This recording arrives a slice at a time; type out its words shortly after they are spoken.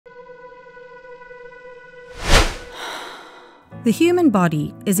The human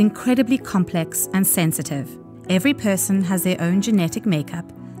body is incredibly complex and sensitive. Every person has their own genetic makeup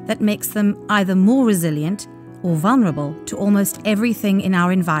that makes them either more resilient or vulnerable to almost everything in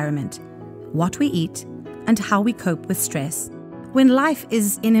our environment, what we eat, and how we cope with stress. When life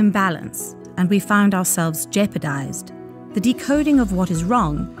is in imbalance and we find ourselves jeopardized, the decoding of what is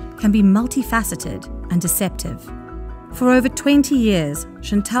wrong can be multifaceted and deceptive. For over 20 years,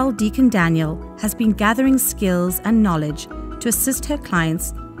 Chantal Deacon Daniel has been gathering skills and knowledge to assist her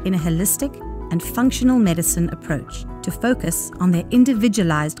clients in a holistic and functional medicine approach to focus on their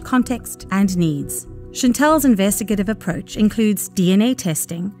individualized context and needs. Chantal's investigative approach includes DNA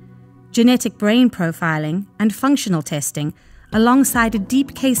testing, genetic brain profiling, and functional testing, alongside a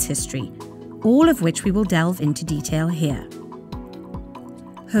deep case history, all of which we will delve into detail here.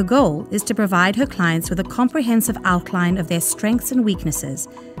 Her goal is to provide her clients with a comprehensive outline of their strengths and weaknesses,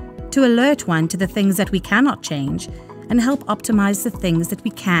 to alert one to the things that we cannot change and help optimize the things that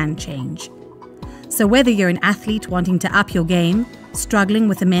we can change. So whether you're an athlete wanting to up your game, struggling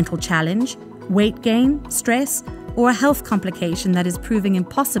with a mental challenge, weight gain, stress, or a health complication that is proving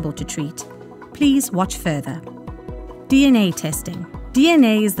impossible to treat, please watch further. DNA testing.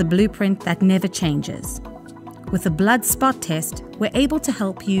 DNA is the blueprint that never changes. With a blood spot test, we're able to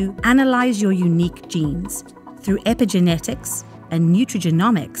help you analyze your unique genes. Through epigenetics and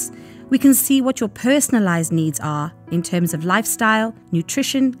nutrigenomics, we can see what your personalized needs are in terms of lifestyle,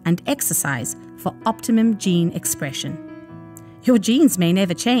 nutrition, and exercise for optimum gene expression. Your genes may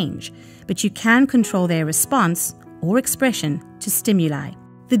never change, but you can control their response or expression to stimuli.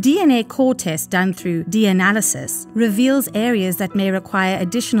 The DNA core test done through DNAlysis reveals areas that may require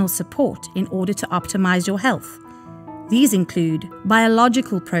additional support in order to optimize your health. These include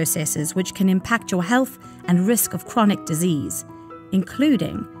biological processes which can impact your health and risk of chronic disease,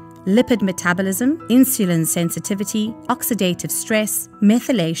 including lipid metabolism, insulin sensitivity, oxidative stress,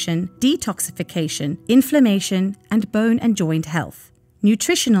 methylation, detoxification, inflammation, and bone and joint health.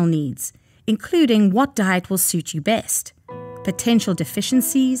 Nutritional needs, including what diet will suit you best, potential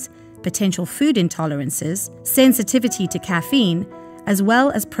deficiencies, potential food intolerances, sensitivity to caffeine, as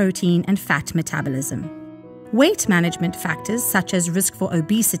well as protein and fat metabolism. Weight management factors such as risk for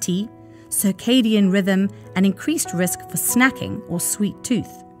obesity, circadian rhythm, and increased risk for snacking or sweet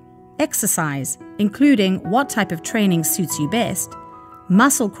tooth. Exercise, including what type of training suits you best,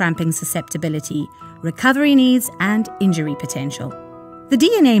 muscle cramping susceptibility, recovery needs, and injury potential. The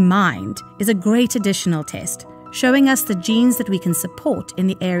DNA Mind is a great additional test, showing us the genes that we can support in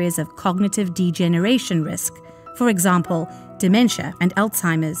the areas of cognitive degeneration risk, for example, dementia and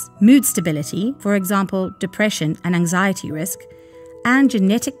Alzheimer's, mood stability, for example, depression and anxiety risk, and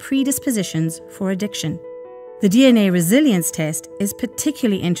genetic predispositions for addiction. The DNA resilience test is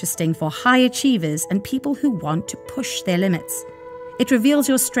particularly interesting for high achievers and people who want to push their limits. It reveals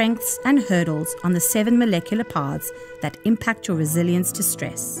your strengths and hurdles on the 7 molecular paths that impact your resilience to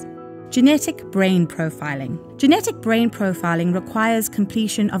stress. Genetic brain profiling. Genetic brain profiling requires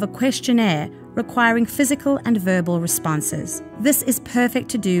completion of a questionnaire requiring physical and verbal responses. This is perfect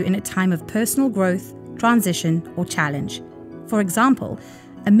to do in a time of personal growth, transition, or challenge. For example,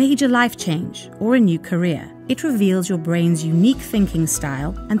 a major life change or a new career. It reveals your brain's unique thinking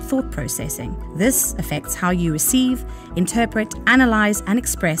style and thought processing. This affects how you receive, interpret, analyze, and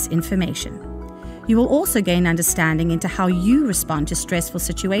express information. You will also gain understanding into how you respond to stressful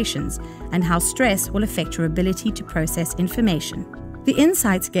situations and how stress will affect your ability to process information. The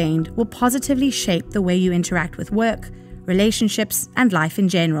insights gained will positively shape the way you interact with work, relationships, and life in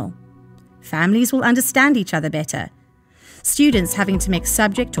general. Families will understand each other better. Students having to make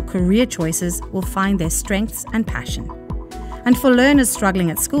subject or career choices will find their strengths and passion. And for learners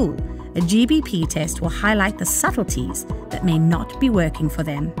struggling at school, a GBP test will highlight the subtleties that may not be working for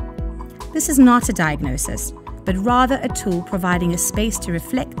them. This is not a diagnosis, but rather a tool providing a space to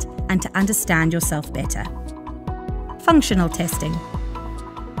reflect and to understand yourself better. Functional testing.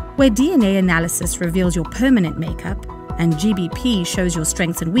 Where DNA analysis reveals your permanent makeup and GBP shows your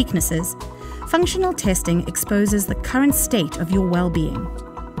strengths and weaknesses, functional testing exposes the current state of your well-being.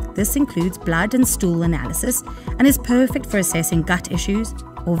 This includes blood and stool analysis and is perfect for assessing gut issues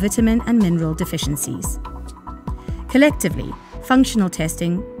or vitamin and mineral deficiencies. Collectively, functional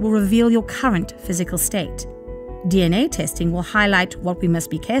testing will reveal your current physical state. DNA testing will highlight what we must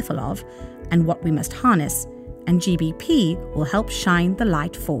be careful of and what we must harness, and GBP will help shine the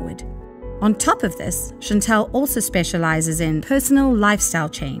light forward. On top of this, Chantal also specializes in personal lifestyle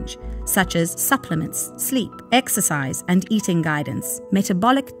change, such as supplements, sleep, exercise, and eating guidance,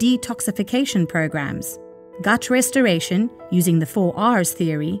 metabolic detoxification programs, gut restoration using the 4Rs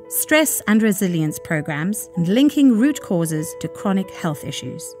theory, stress and resilience programs, and linking root causes to chronic health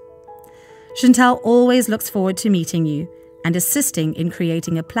issues. Chantal always looks forward to meeting you and assisting in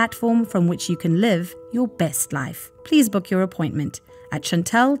creating a platform from which you can live your best life. Please book your appointment at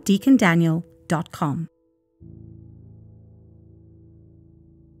chantaldeacondaniel.com.